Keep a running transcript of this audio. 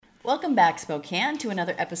Welcome back, Spokane, to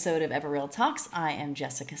another episode of Ever Real Talks. I am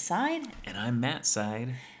Jessica Side. And I'm Matt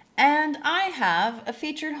Side. And I have a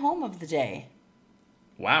featured home of the day.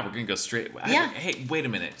 Wow, we're going to go straight. Yeah. Hey, wait a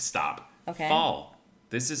minute. Stop. Okay. Fall.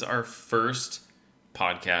 This is our first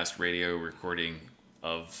podcast radio recording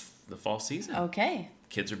of the fall season. Okay.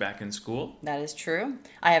 Kids are back in school. That is true.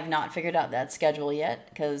 I have not figured out that schedule yet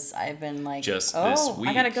because I've been like, Just this week.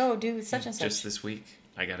 I got to go do such and such. Just this week.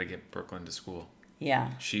 I got to get Brooklyn to school.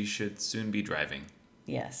 Yeah. She should soon be driving.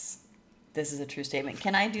 Yes. This is a true statement.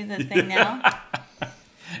 Can I do the thing now?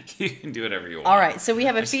 You can do whatever you want. All right. So we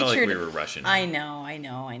have a I just featured. felt like we were rushing. I know.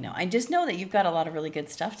 I just know that you've got a lot of really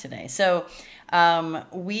good stuff today. So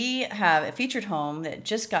we have a featured home that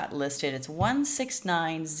just got listed. It's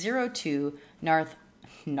 16902 North.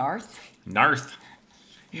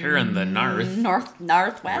 Here in the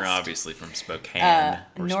Northwest. We're obviously from Spokane.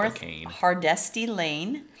 North Spokane. Hardesty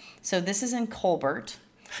Lane. So this is in Colbert.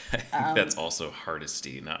 I think that's also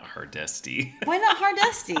Hardesty, not Hardesty. Why not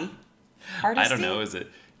Hardesty? Hardesty? I don't know. Is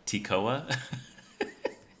it Tekoa?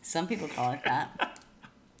 Some people call it that.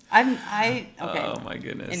 Okay. Oh my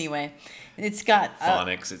goodness. Anyway, it's got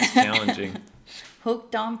phonics. It's challenging.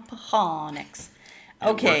 Hooked on phonics.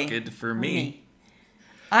 Okay. It worked good for me.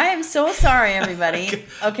 I am so sorry, everybody.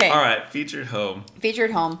 Okay. All right. Featured home.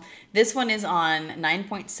 Featured home. This one is on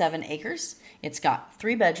 9.7 acres. It's got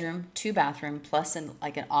 3 bedroom, 2 bathroom, plus an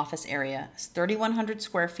office area. It's 3,100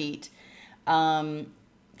 square feet.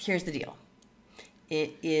 Here's the deal.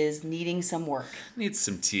 It is needing some work. Needs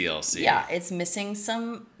some TLC. Yeah, it's missing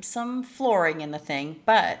some flooring in the thing,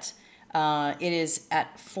 but it is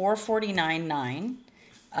at $449,900.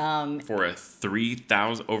 For a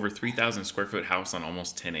over 3,000 square foot house on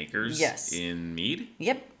almost 10 acres. Yes. In Meade.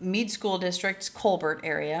 Yep, Meade School District, Colbert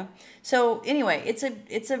area. So anyway, it's a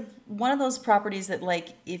one of those properties that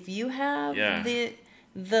if you have the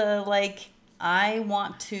I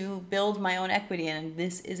want to build my own equity in,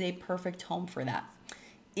 this is a perfect home for that.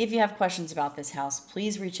 If you have questions about this house,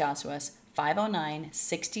 please reach out to us,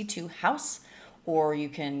 509-62-HOUSE, or you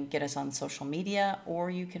can get us on social media, or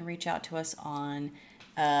you can reach out to us on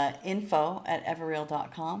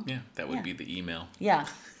info@everreal.com. Yeah, that would be the email. Yeah.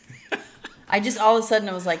 I just all of a sudden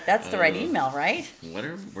I was like, that's the right email, right?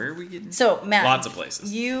 Where are we getting? So Matt, lots of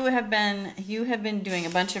places. You have been doing a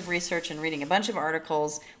bunch of research and reading a bunch of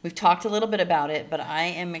articles. We've talked a little bit about it, but I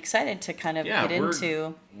am excited to kind of get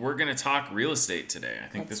into. We're going to talk real estate today. I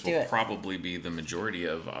think Let's this will probably be the majority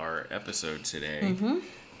of our episode today. Mm-hmm.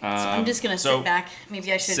 So I'm just going to sit back.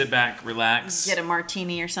 Maybe I should sit back, relax, get a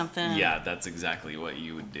martini or something. Yeah, that's exactly what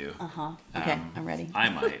you would do. Okay, I'm ready. I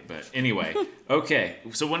might, but anyway. Okay,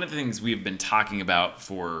 so one of the things we've been talking about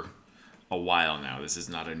for a while now, this is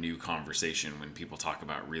not a new conversation. When people talk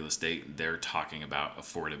about real estate, they're talking about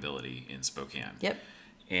affordability in Spokane. Yep.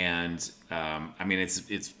 And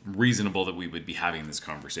it's reasonable that we would be having this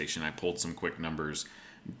conversation. I pulled some quick numbers.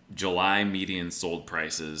 July median sold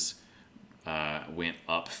prices went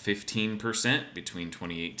up 15% between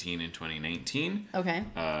 2018 and 2019. Okay.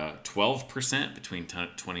 12% between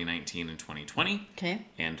 2019 and 2020. Okay.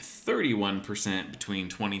 And 31% between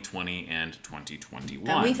 2020 and 2021.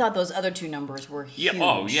 And we thought those other two numbers were huge. Yeah.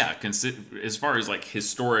 Oh, yeah. As far as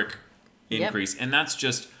historic increase, and that's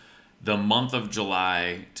just the month of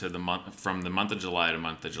July from the month of July to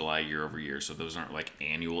month of July year over year. So those aren't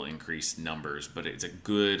annual increase numbers, but it's a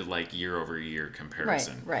good year over year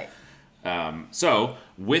comparison. Right. So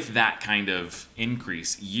with that kind of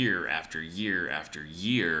increase year after year after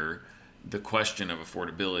year, the question of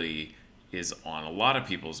affordability is on a lot of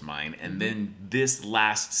people's mind. And then this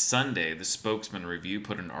last Sunday, the Spokesman Review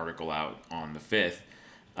put an article out on the 5th,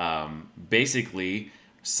 basically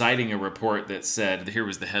citing a report that said, here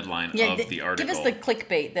was the headline of the article. Give us the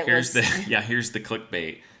clickbait here's the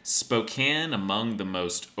clickbait. Spokane among the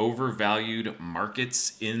most overvalued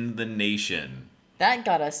markets in the nation. That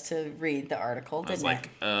got us to read the article, didn't it?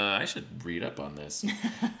 I should read up on this.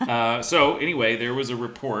 So anyway, there was a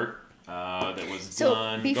report that was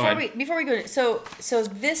done. Before we go, so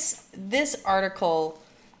this article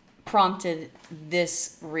prompted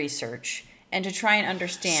this research, and to try and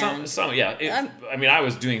understand. I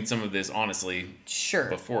was doing some of this honestly.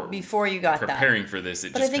 Sure. Before you got preparing for this,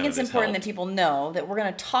 but I think it's important that people know that we're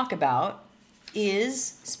going to talk about.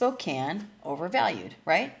 Is Spokane overvalued,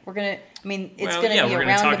 right? It's going to be a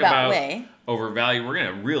roundabout way. Overvalued. We're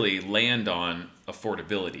going to really land on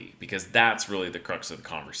affordability because that's really the crux of the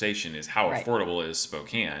conversation is how affordable is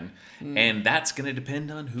Spokane. And that's going to depend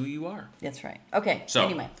on who you are. That's right. Okay. So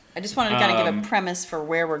anyway, I just wanted to kind of give a premise for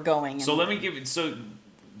where we're going. So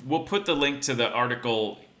we'll put the link to the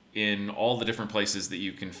article in all the different places that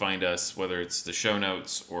you can find us, whether it's the show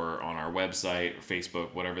notes or on our website or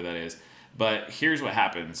Facebook, whatever that is. But here's what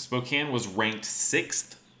happened. Spokane was ranked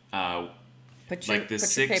 6th. Put your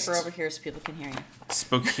paper over here so people can hear you.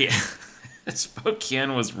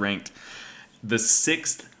 Spokane was ranked the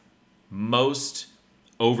 6th most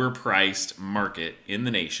overpriced market in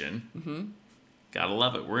the nation. Mm-hmm. Gotta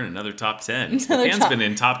love it. We're in another top 10. Spokane's been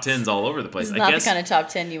in top 10s all over the place. It's not the kind of top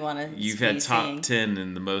 10 you want to. You've had top 10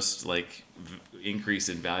 and the most increase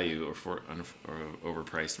in value or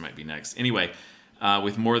overpriced might be next. Anyway,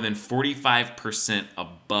 with more than 45%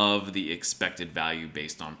 above the expected value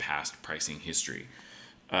based on past pricing history.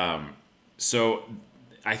 So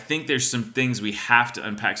I think there's some things we have to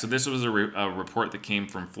unpack. So this was a report that came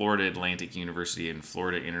from Florida Atlantic University and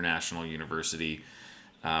Florida International University.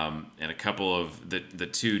 And a couple of the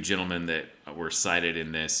two gentlemen that were cited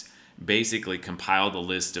in this basically compiled a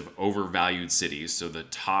list of overvalued cities, so the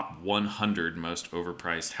top 100 most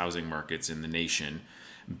overpriced housing markets in the nation,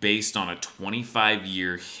 based on a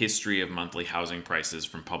 25-year history of monthly housing prices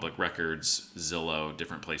from public records, Zillow,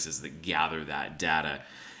 different places that gather that data.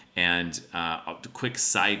 And a quick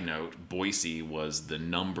side note, Boise was the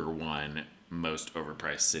number 1 most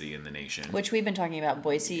overpriced city in the nation. Which we've been talking about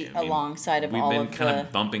Boise alongside of all of the... We've been kind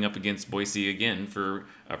of bumping up against Boise again for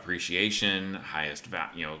appreciation, highest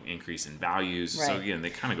increase in values. Right. So again, they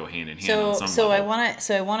kind of go hand in hand on some level. I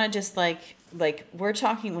want to just like we're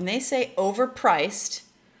talking, when they say overpriced,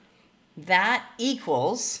 that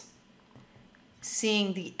equals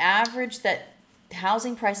seeing the average that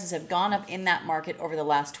housing prices have gone up in that market over the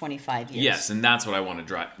last 25 years. Yes, and that's what I want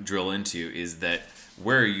to drill into, is that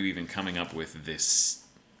where are you even coming up with this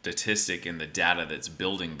statistic and the data that's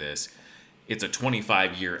building this? It's a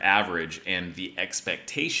 25-year average, and the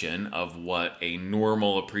expectation of what a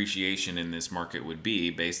normal appreciation in this market would be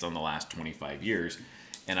based on the last 25 years.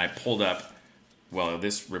 And I pulled up, well,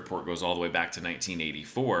 this report goes all the way back to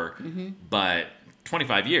 1984, but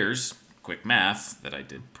 25 years... Quick math that I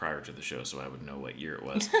did prior to the show so I would know what year it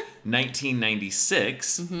was.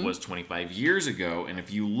 1996 was 25 years ago. And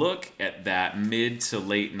if you look at that mid to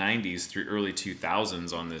late 90s through early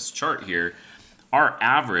 2000s on this chart here, our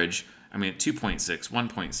average, 2.6,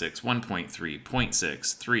 1.6, 1.3,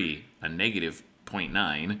 0.6, 3, a negative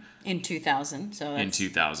 0.9. In 2000. In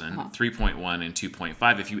 2000, 3.1 and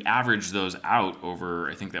 2.5. If you average those out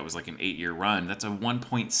over, I think that was like an 8-year run, that's a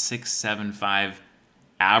 1.675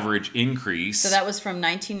 average increase. So that was from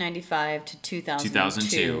 1995 to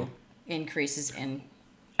 2002. Increases in...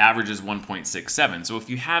 Average is 1.67. So if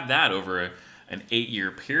you have that over an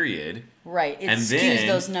 8-year period... Right. It skews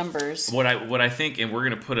those numbers. What I think, and we're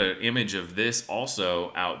going to put an image of this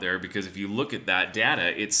also out there, because if you look at that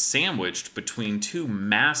data, it's sandwiched between two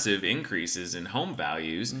massive increases in home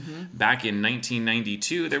values. Back in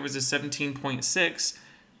 1992, there was a 17.6,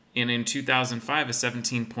 and in 2005, a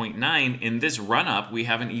 17.9. In this run-up, we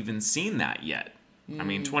haven't even seen that yet.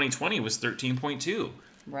 2020 was 13.2.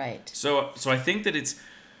 Right. So I think that it's...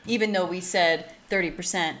 Even though we said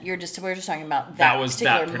 30%, we're just talking about that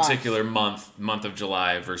particular month of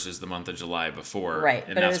July versus the month of July before. Right.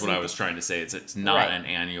 And that's what I was trying to say. It's not an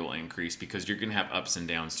annual increase, because you're going to have ups and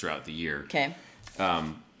downs throughout the year. Okay.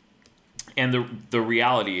 And the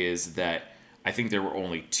reality is that I think there were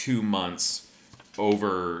only 2 months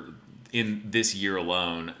over in this year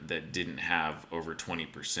alone that didn't have over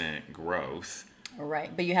 20% growth.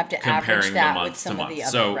 Right, but you have to average that with some of the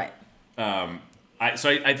other. So, right.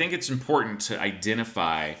 I think it's important to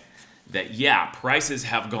identify that, prices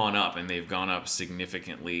have gone up, and they've gone up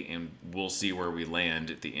significantly, and we'll see where we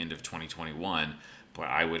land at the end of 2021. But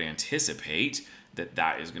I would anticipate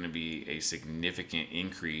that is going to be a significant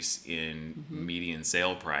increase in median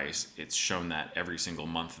sale price. It's shown that every single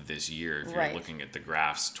month of this year. If you're looking at the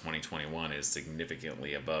graphs, 2021 is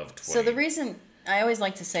significantly above 20. So the reason, I always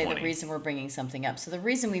like to say the reason we're bringing something up. So the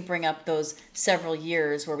reason we bring up those several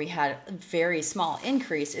years where we had a very small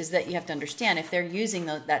increase is that you have to understand, if they're using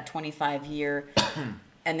that 25-year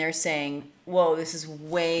and they're saying, whoa, this is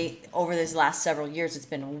way, over these last several years, it's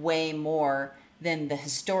been way more than the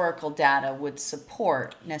historical data would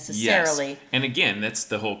support necessarily. Yes. And again, that's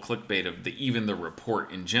the whole clickbait of even the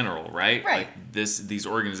report in general, right? Right. Like these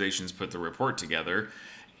organizations put the report together,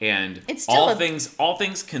 and it's all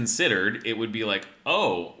things considered, it would be like,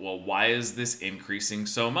 oh, well, why is this increasing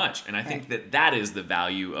so much? And I think that is the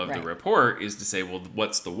value of the report, is to say, well,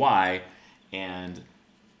 what's the why, and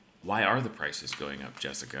why are the prices going up,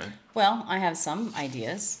 Jessica? Well, I have some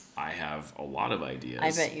ideas. I have a lot of ideas. I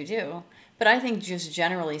bet you do. But I think just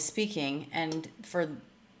generally speaking, and for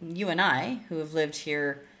you and I, who have lived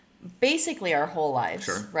here basically our whole lives,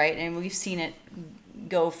 right? And we've seen it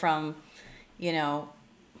go from, you know,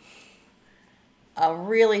 a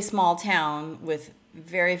really small town with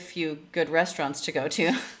very few good restaurants to go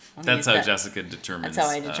to. That's how Jessica determines. That's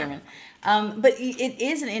how I determine. But it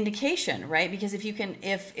is an indication, right? Because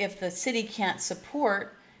if the city can't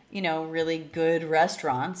support, you know, really good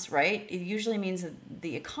restaurants, right? It usually means that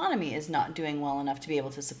the economy is not doing well enough to be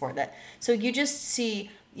able to support that. So you see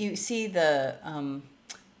the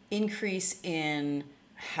increase in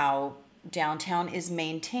how downtown is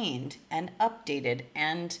maintained and updated,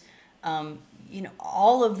 and you know,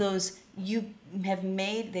 all of those they've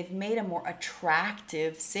made a more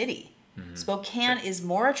attractive city. Mm-hmm. Spokane is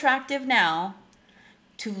more attractive now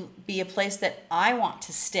to be a place that I want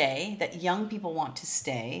to stay, that young people want to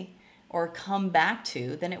stay or come back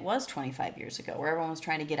to, than it was 25 years ago, where everyone was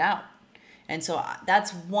trying to get out. And so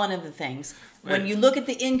that's one of the things. When you look at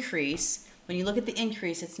the increase,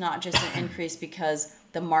 it's not just an increase because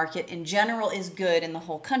the market in general is good in the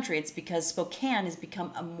whole country. It's because Spokane has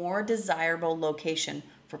become a more desirable location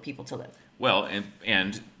for people to live. Well,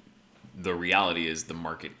 and the reality is the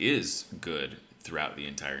market is good throughout the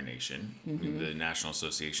entire nation. Mm-hmm. The National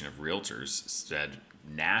Association of Realtors said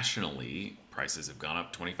nationally prices have gone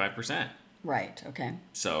up 25%. Right, okay.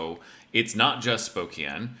 So it's not just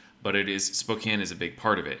Spokane, but Spokane is a big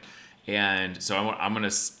part of it. And so I'm going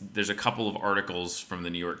to, there's a couple of articles from the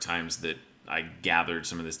New York Times that I gathered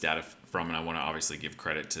some of this data from, and I want to obviously give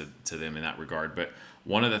credit to them in that regard. But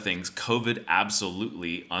one of the things, COVID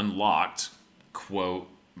absolutely unlocked, quote,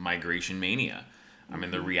 migration mania. I mean,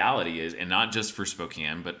 the reality is, and not just for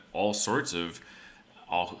Spokane, but all sorts of,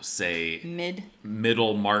 I'll say,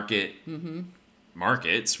 middle market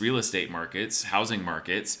markets, real estate markets, housing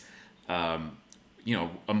markets, you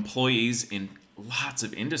know, employees in lots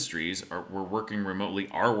of industries are working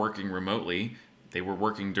remotely. They were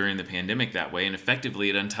working during the pandemic that way, and effectively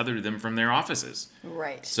it untethered them from their offices.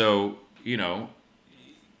 Right. So, you know,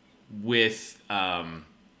 with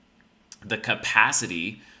the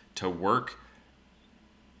capacity to work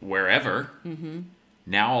wherever,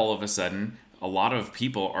 now all of a sudden, a lot of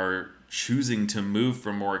people are choosing to move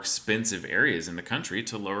from more expensive areas in the country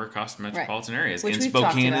to lower cost metropolitan areas. And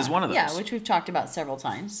Spokane is one of those. Yeah, which we've talked about several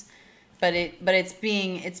times. But it's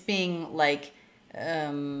being like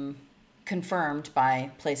confirmed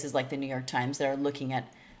by places like the New York Times that are looking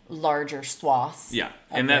at larger swaths. Yeah,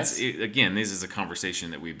 and this is a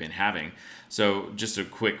conversation that we've been having. So just a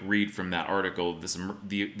quick read from that article: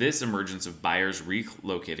 this emergence of buyers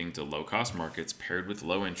relocating to low-cost markets paired with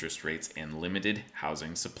low interest rates and limited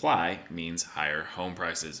housing supply means higher home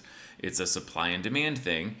prices. It's a supply and demand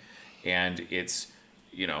thing, and it's,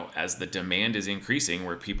 you know, as the demand is increasing,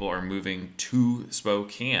 where people are moving to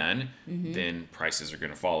Spokane, then prices are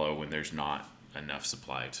going to follow when there's not enough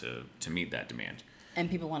supply to meet that demand. And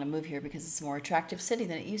people want to move here because it's a more attractive city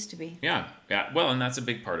than it used to be. Yeah. Well, and that's a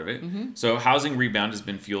big part of it. So housing rebound has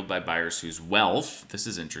been fueled by buyers whose wealth, this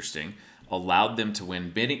is interesting, allowed them to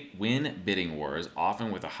win bidding wars, often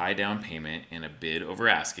with a high down payment and a bid over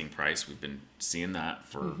asking price. We've been seeing that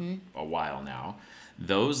for a while now.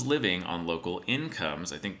 Those living on local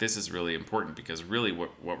incomes, I think this is really important, because really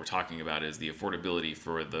what we're talking about is the affordability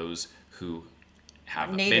for those who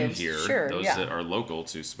have been here, that are local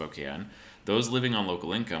to Spokane. Those living on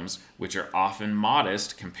local incomes, which are often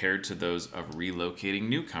modest compared to those of relocating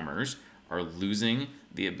newcomers, are losing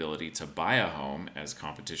the ability to buy a home as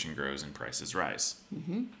competition grows and prices rise.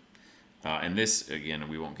 And this, again,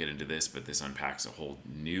 we won't get into this, but this unpacks a whole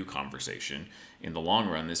new conversation. In the long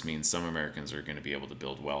run, this means some Americans are going to be able to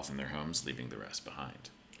build wealth in their homes, leaving the rest behind.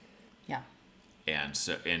 Yeah. And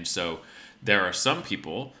so there are some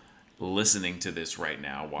people listening to this right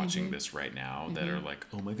now, watching this right now, that are like,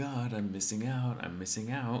 oh my God, I'm missing out.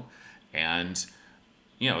 And,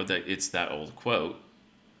 you know, it's that old quote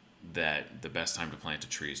that the best time to plant a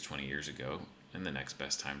tree is 20 years ago, and the next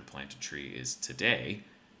best time to plant a tree is today.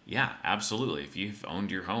 Yeah, absolutely. If you've owned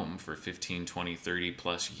your home for 15, 20, 30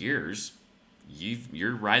 plus years,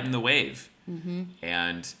 you're riding the wave.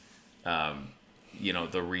 And, you know,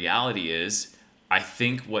 the reality is, I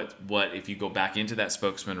think what if you go back into that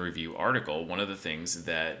Spokesman Review article, one of the things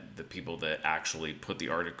that the people that actually put the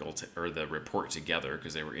article or the report together,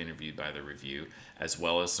 because they were interviewed by the Review, as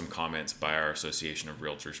well as some comments by our Association of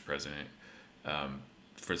Realtors president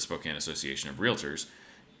for the Spokane Association of Realtors,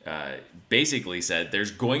 basically said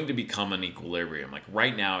there's going to become an equilibrium. Like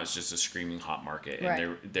right now, it's just a screaming hot market,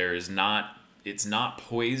 and there is not. It's not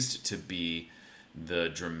poised to be the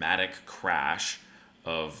dramatic crash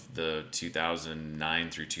of the 2009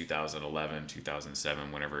 through 2011,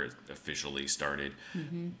 2007, whenever it officially started.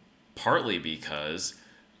 Partly because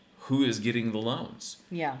who is getting the loans.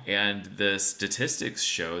 Yeah. And the statistics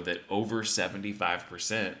show that over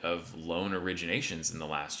 75% of loan originations in the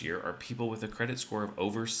last year are people with a credit score of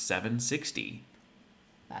over 760.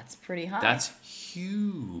 That's pretty high. That's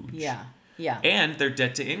huge. Yeah. Yeah. And their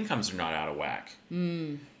debt to incomes are not out of whack.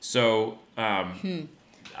 So,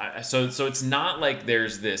 so it's not like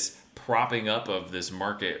there's this propping up of this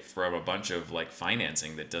market from a bunch of like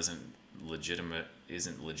financing that isn't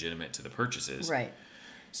legitimate to the purchases. Right.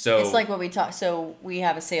 So it's like what we talk. So we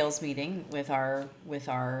have a sales meeting with our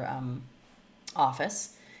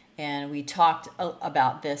office, and we talked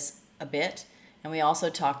about this a bit, and we also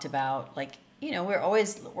talked about, like, you know, we're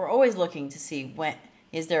always looking to see when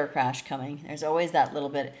is there a crash coming. There's always that little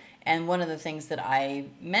bit, and one of the things that I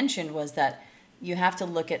mentioned was that you have to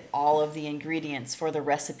look at all of the ingredients for the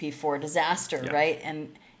recipe for disaster, yeah. right?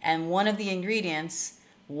 And one of the ingredients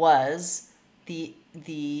was the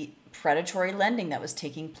predatory lending that was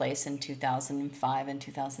taking place in 2005 and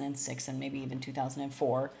 2006 and maybe even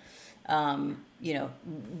 2004. You know,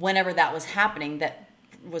 whenever that was happening, that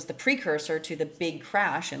was the precursor to the big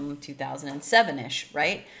crash in 2007-ish,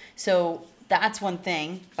 right? So that's one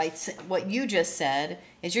thing. By what you just said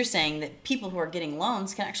is you're saying that people who are getting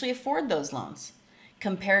loans can actually afford those loans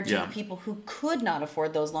compared to the people who could not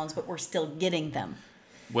afford those loans but were still getting them.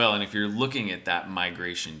 Well, and if you're looking at that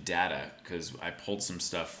migration data, because I pulled some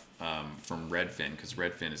stuff from Redfin, because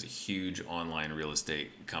Redfin is a huge online real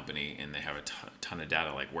estate company, and they have a ton of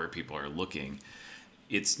data, like where people are looking.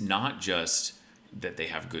 It's not just that they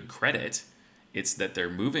have good credit, it's that they're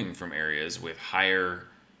moving from areas with higher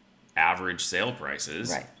average sale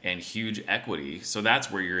prices and huge equity. So that's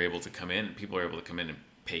where you're able to come in, and people are able to come in and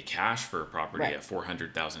pay cash for a property at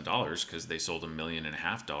 $400,000 because they sold $1.5 million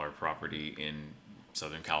property in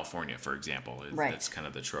Southern California, for example. That's kind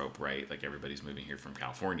of the trope, right? Like everybody's moving here from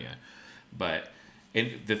California. But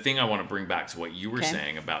the thing I want to bring back to what you were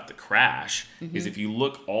saying about the crash is if you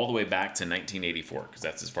look all the way back to 1984, because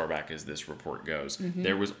that's as far back as this report goes,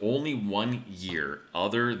 there was only 1 year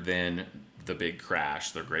other than the big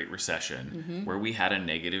crash, the Great Recession, where we had a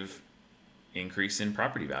negative increase in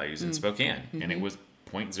property values in Spokane, and it was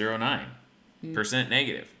 0.09%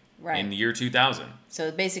 negative in the year 2000. So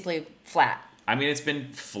basically flat. I mean, it's been,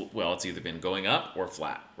 it's either been going up or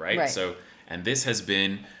flat, right? So, and this has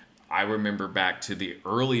been, I remember back to the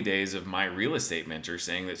early days of my real estate mentor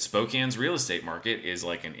saying that Spokane's real estate market is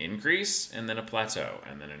like an increase and then a plateau,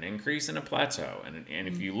 and then an increase and a plateau. And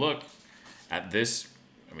if you look at this,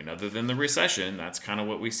 I mean, other than the recession, that's kind of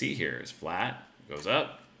what we see here is flat, goes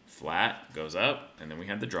up, flat, goes up, and then we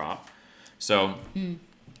had the drop. So...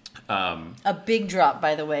 a big drop,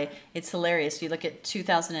 by the way. It's hilarious. You look at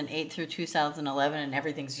 2008 through 2011, and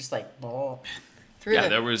everything's just like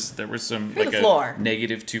there was some like the floor.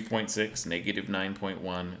 Negative 2.6, negative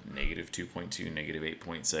 9.1, negative 2.2, negative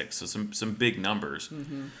 8.6. So some big numbers.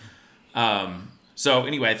 So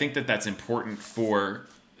anyway, I think that's important for.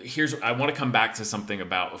 I want to come back to something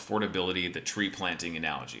about affordability, the tree planting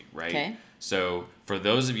analogy, right? Okay. So for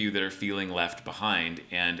those of you that are feeling left behind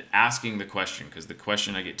and asking the question, because the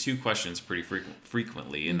question, I get two questions pretty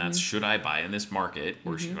frequently, and that's, should I buy in this market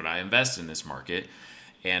or should I invest in this market?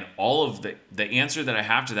 And all of the answer that I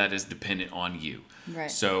have to that is dependent on you. Right.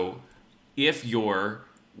 So if you're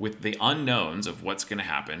with the unknowns of what's going to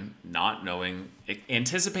happen, not knowing,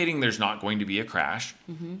 anticipating there's not going to be a crash,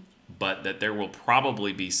 but that there will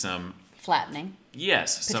probably be some flattening.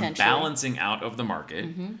 Yes, some balancing out of the market.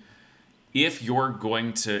 If you're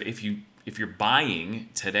going to, if you're buying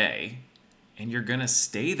today and you're going to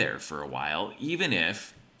stay there for a while, even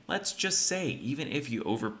if, let's just say, even if you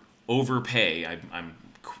overpay, I'm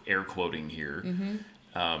air quoting here,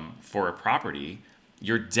 for a property,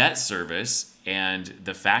 your debt service and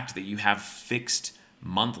the fact that you have fixed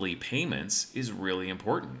monthly payments is really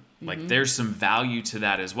important. Like there's some value to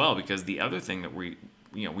that as well, because the other thing that we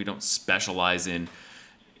don't specialize in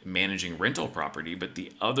managing rental property, but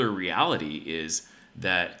the other reality is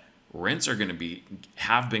that rents are going to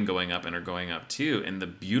have been going up and are going up too. And the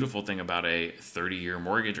beautiful thing about a 30-year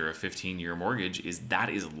mortgage or a 15-year mortgage is that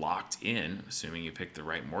is locked in, assuming you pick the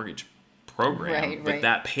right mortgage program. But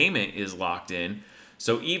that payment is locked in.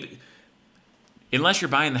 So even unless you're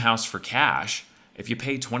buying the house for cash, if you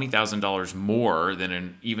pay $20,000 more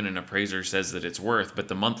than even an appraiser says that it's worth, but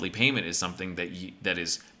the monthly payment is something that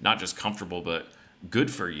is not just comfortable but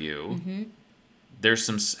good for you, there's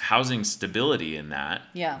some housing stability in that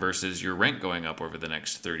versus your rent going up over the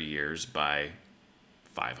next 30 years by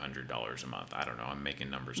 $500 a month. I don't know. I'm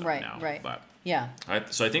making numbers up now. But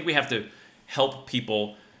so I think we have to help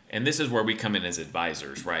people, and this is where we come in as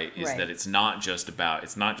advisors, right? Is that it's not just a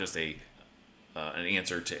an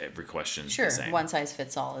answer to every question. Sure, one size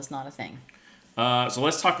fits all is not a thing. So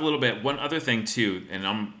let's talk a little bit. One other thing too,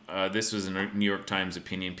 and this was a New York Times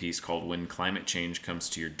opinion piece called "When Climate Change Comes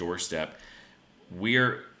to Your Doorstep."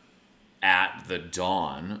 We're at the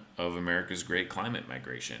dawn of America's great climate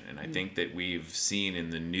migration, and I think that we've seen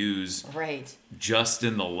in the news, right, just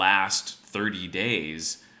in the last 30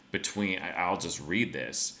 days. I'll just read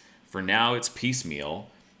this. For now, it's piecemeal,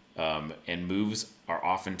 and moves are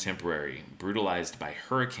often temporary, brutalized by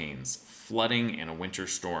hurricanes, flooding, and a winter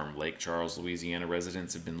storm. Lake Charles, Louisiana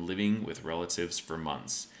residents have been living with relatives for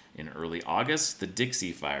months. In early August, the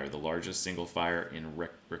Dixie Fire, the largest single fire in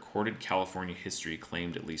recorded California history,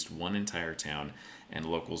 claimed at least one entire town, and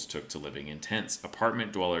locals took to living in tents.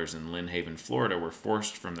 Apartment dwellers in Lynn Haven, Florida, were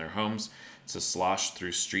forced from their homes to slosh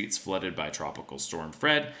through streets flooded by Tropical Storm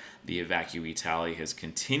Fred. The evacuee tally has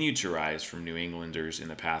continued to rise, from New Englanders in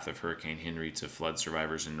the path of Hurricane Henry to flood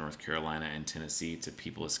survivors in North Carolina and Tennessee to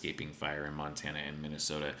people escaping fire in Montana and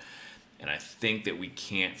Minnesota. And I think that we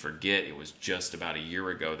can't forget, it was just about a year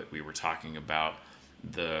ago that we were talking about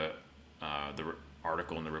the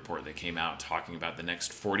article in the report that came out talking about the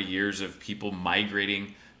next 40 years of people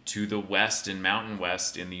migrating to the West and Mountain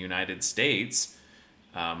West in the United States,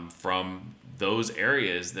 from those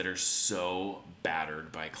areas that are so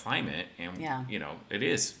battered by climate. And, it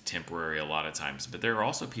is temporary a lot of times, but there are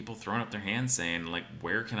also people throwing up their hands saying, like,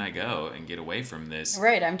 where can I go and get away from this?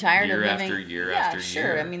 Right. I'm tired of living year after year after year.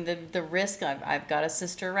 Sure. I mean, the risk, I've got a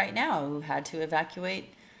sister right now who had to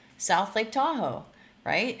evacuate South Lake Tahoe,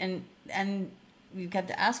 right? And you've got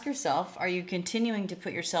to ask yourself, are you continuing to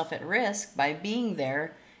put yourself at risk by being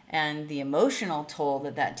there, and the emotional toll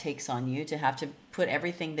that takes on you to have to put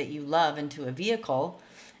everything that you love into a vehicle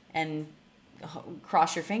and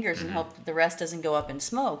cross your fingers and hope the rest doesn't go up in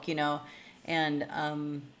smoke,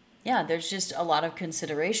 and there's just a lot of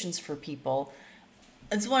considerations for people.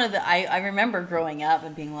 It's one of the I remember growing up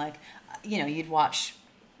and being like, you'd watch,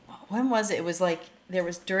 when was it? It was like there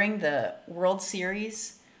was during the World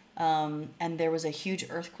Series, and there was a huge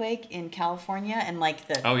earthquake in California, and like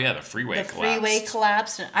the freeway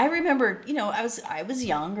collapsed. And I remember, I was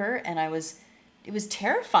younger, and it was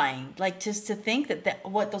terrifying, like, just to think that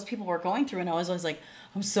what those people were going through. And I was always like,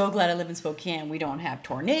 I'm so glad I live in Spokane. We don't have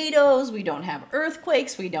tornadoes. We don't have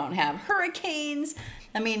earthquakes. We don't have hurricanes.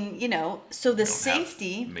 I mean, so the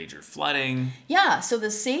safety, major flooding. Yeah. So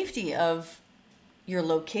the safety of your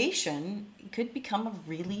location could become a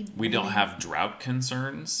we don't have drought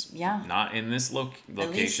concerns. Yeah. Not in this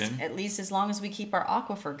location. At least as long as we keep our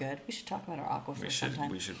aquifer good. We should talk about our aquifer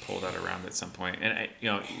sometime. We should pull that around at some point. And,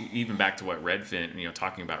 even back to what Redfin,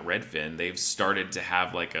 talking about Redfin, they've started to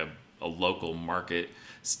have like a local market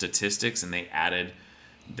statistics, and they added,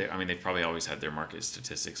 they've probably always had their market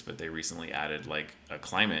statistics, but they recently added like a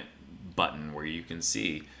climate button where you can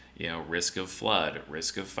see, risk of flood,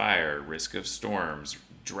 risk of fire, risk of storms,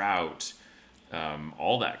 drought,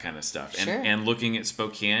 all that kind of stuff. Sure. And looking at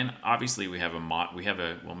Spokane, obviously we have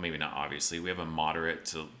maybe not obviously, we have a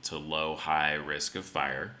moderate to low high risk of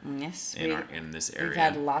fire. Yes. In this area. We've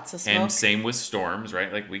had lots of smoke. And same with storms,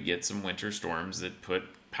 right? Like we get some winter storms that put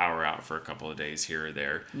power out for a couple of days here or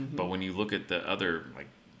there. Mm-hmm. But when you look at the other, like,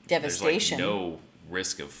 devastation, there's like no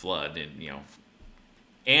risk of flood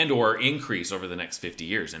and or increase over the next 50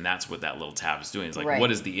 years. And that's what that little tab is doing. It's like, right,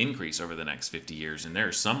 what is the increase over the next 50 years? And there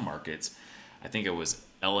are some markets, I think it was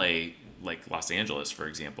LA, like Los Angeles, for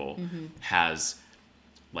example, has,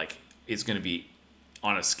 like, it's going to be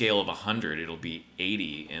on a scale of 100, it'll be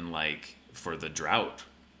 80 in, like, for the drought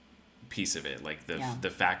piece of it, like the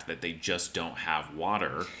fact that they just don't have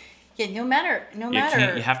water. Yeah, no matter. You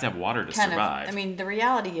have to have water to survive. The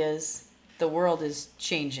reality is the world is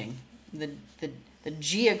changing. The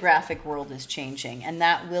geographic world is changing, and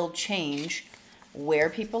that will change where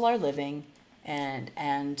people are living, and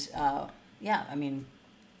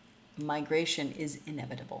migration is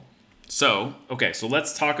inevitable. So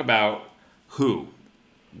let's talk about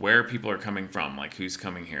where people are coming from, like who's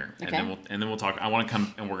coming here, okay, and then we'll talk. I want to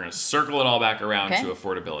come, and we're going to circle it all back around to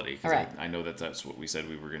affordability, because right, I know that's what we said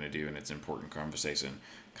we were going to do, and it's important conversation.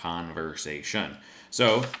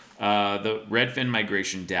 So the Redfin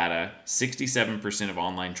migration data: 67% of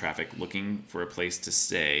online traffic looking for a place to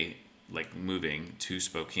stay, like moving to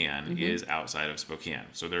Spokane, is outside of Spokane.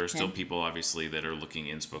 So there are still people, obviously, that are looking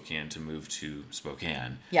in Spokane to move to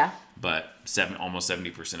Spokane. Yeah. But almost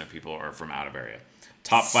 70% of people are from out of area.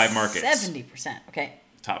 Top 5 markets. 70%. Okay.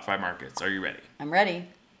 Top 5 markets. Are you ready? I'm ready.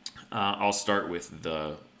 I'll start with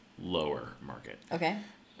the lower market. Okay.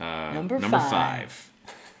 Number 5.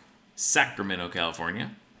 Sacramento, California.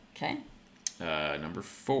 Okay. Number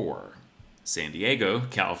 4. San Diego,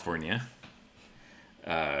 California.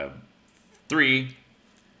 3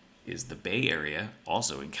 is the Bay Area,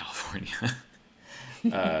 also in California.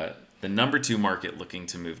 The number 2 market looking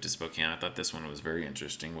to move to Spokane, I thought this one was very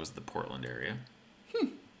interesting, was the Portland area.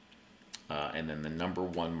 And then the number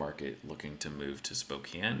 1 market looking to move to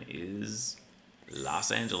Spokane is Los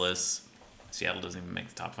Angeles. Seattle doesn't even make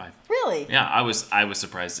the top 5. Really? Yeah, I was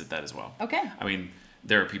surprised at that as well. Okay. I mean,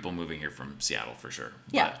 there are people moving here from Seattle for sure.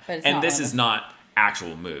 Yeah, but it's and not this is not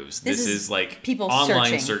actual moves. This is like people online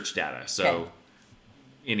searching. search data. So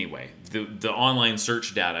anyway, the online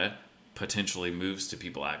search data potentially moves to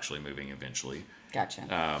people actually moving eventually.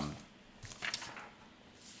 Gotcha.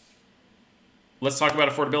 Let's talk about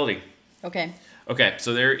affordability. Okay,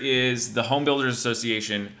 so there is the Home Builders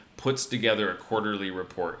Association puts together a quarterly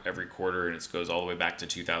report every quarter, and it goes all the way back to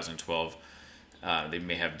 2012. They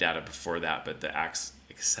may have data before that, but the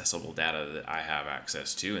accessible data that I have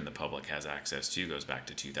access to and the public has access to goes back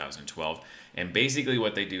to 2012. And basically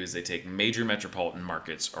what they do is they take major metropolitan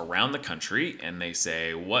markets around the country and they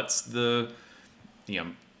say, what's the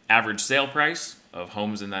average sale price of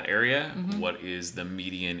homes in that area? What is the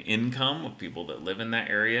median income of people that live in that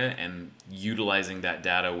area? And utilizing that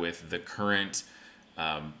data with the current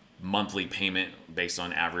monthly payment based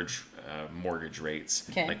on average mortgage rates.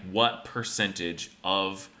 Okay. Like what percentage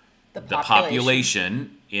of the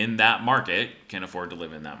population in that market can afford to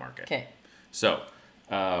live in that market? Okay. So,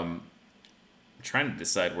 I'm trying to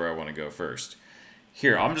decide where I want to go first.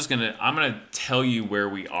 Here, I'm gonna tell you where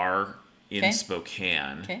we are in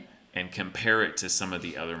Spokane and compare it to some of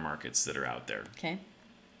the other markets that are out there. Okay.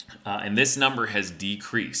 And this number has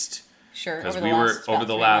decreased. Sure. Because over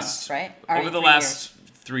the last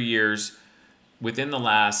 3 years, within the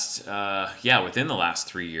last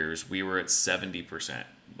 3 years, we were at 70%,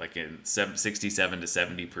 like in 67 to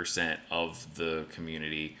 70% of the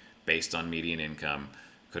community based on median income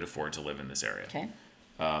could afford to live in this area. Okay.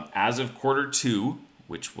 As of quarter 2,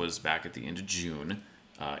 which was back at the end of June,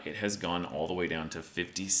 it has gone all the way down to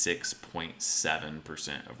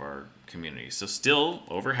 56.7% of our community. So still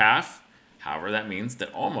over half. However, that means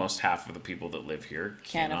that almost half of the people that live here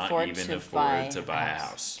cannot even afford to buy a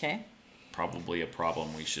house. Okay. Probably a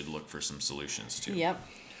problem we should look for some solutions to. Yep.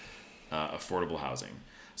 Affordable housing.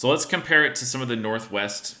 So let's compare it to some of the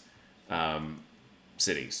Northwest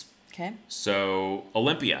cities. Okay. So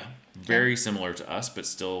Olympia, very similar to us, but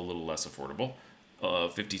still a little less affordable.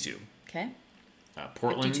 52. Okay.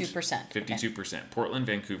 Portland, 52%. 52%. Portland,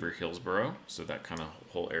 Vancouver, Hillsborough, so that kind of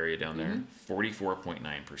whole area down there,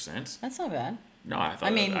 44.9%. That's not bad. No, I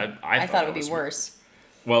thought. I thought it would be worse.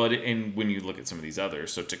 Well, and when you look at some of these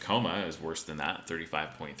others, so Tacoma is worse than that,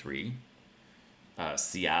 35.3.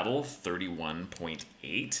 Seattle,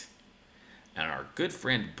 31.8, and our good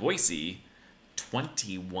friend Boise,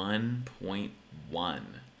 21.1.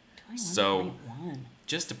 So,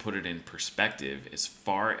 just to put it in perspective, as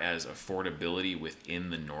far as affordability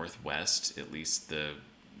within the Northwest, at least the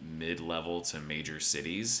mid-level to major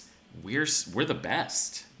cities, we're the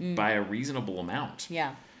best by a reasonable amount.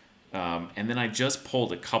 Yeah. And then I just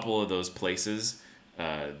pulled a couple of those places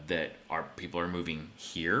that people are moving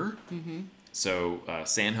here. Mm-hmm. So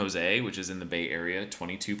San Jose, which is in the Bay Area,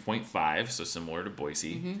 22.5, so similar to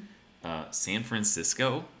Boise. Mm-hmm. San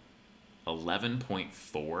Francisco,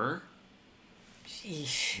 11.4.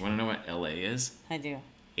 Sheesh. You want to know what LA is? I do.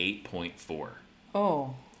 8.4.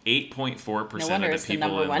 Oh. 8.4% of the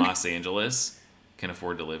people in Los Angeles can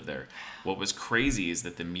afford to live there. What was crazy is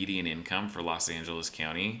that the median income for Los Angeles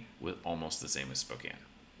County was almost the same as Spokane.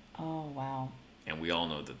 Oh, wow. And we all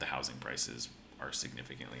know that the housing prices are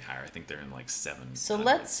significantly higher. I think they're in like 7. So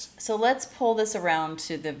let's pull this around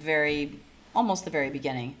to almost the very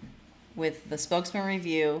beginning with the Spokesman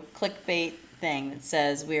Review clickbait thing that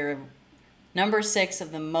says we're number 6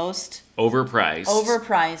 of the most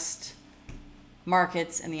overpriced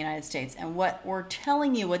markets in the United States. And what we're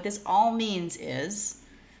telling you, what this all means is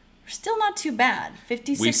we're still not too bad.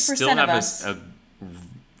 56% we still have of us. a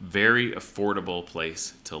very affordable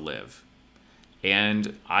place to live.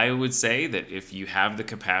 And I would say that if you have the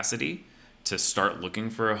capacity to start looking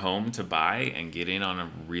for a home to buy and get in on a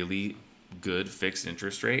really good fixed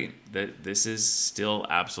interest rate, that this is still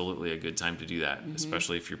absolutely a good time to do that,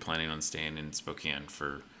 especially if you're planning on staying in Spokane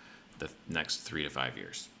for the next 3 to 5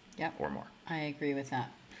 years or more. I agree with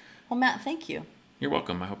that. Well, Matt, thank you. You're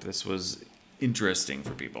welcome. I hope this was interesting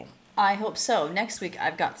for people. I hope so. Next week,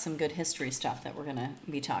 I've got some good history stuff that we're going to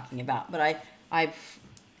be talking about, but I've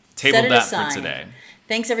tabled that aside for today.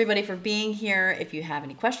 Thanks, everybody, for being here. If you have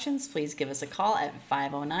any questions, please give us a call at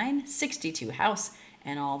 509-62-HOUSE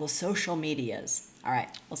and all the social medias. All right.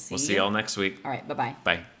 We'll see you all next week. All right. Bye-bye.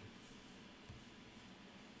 Bye.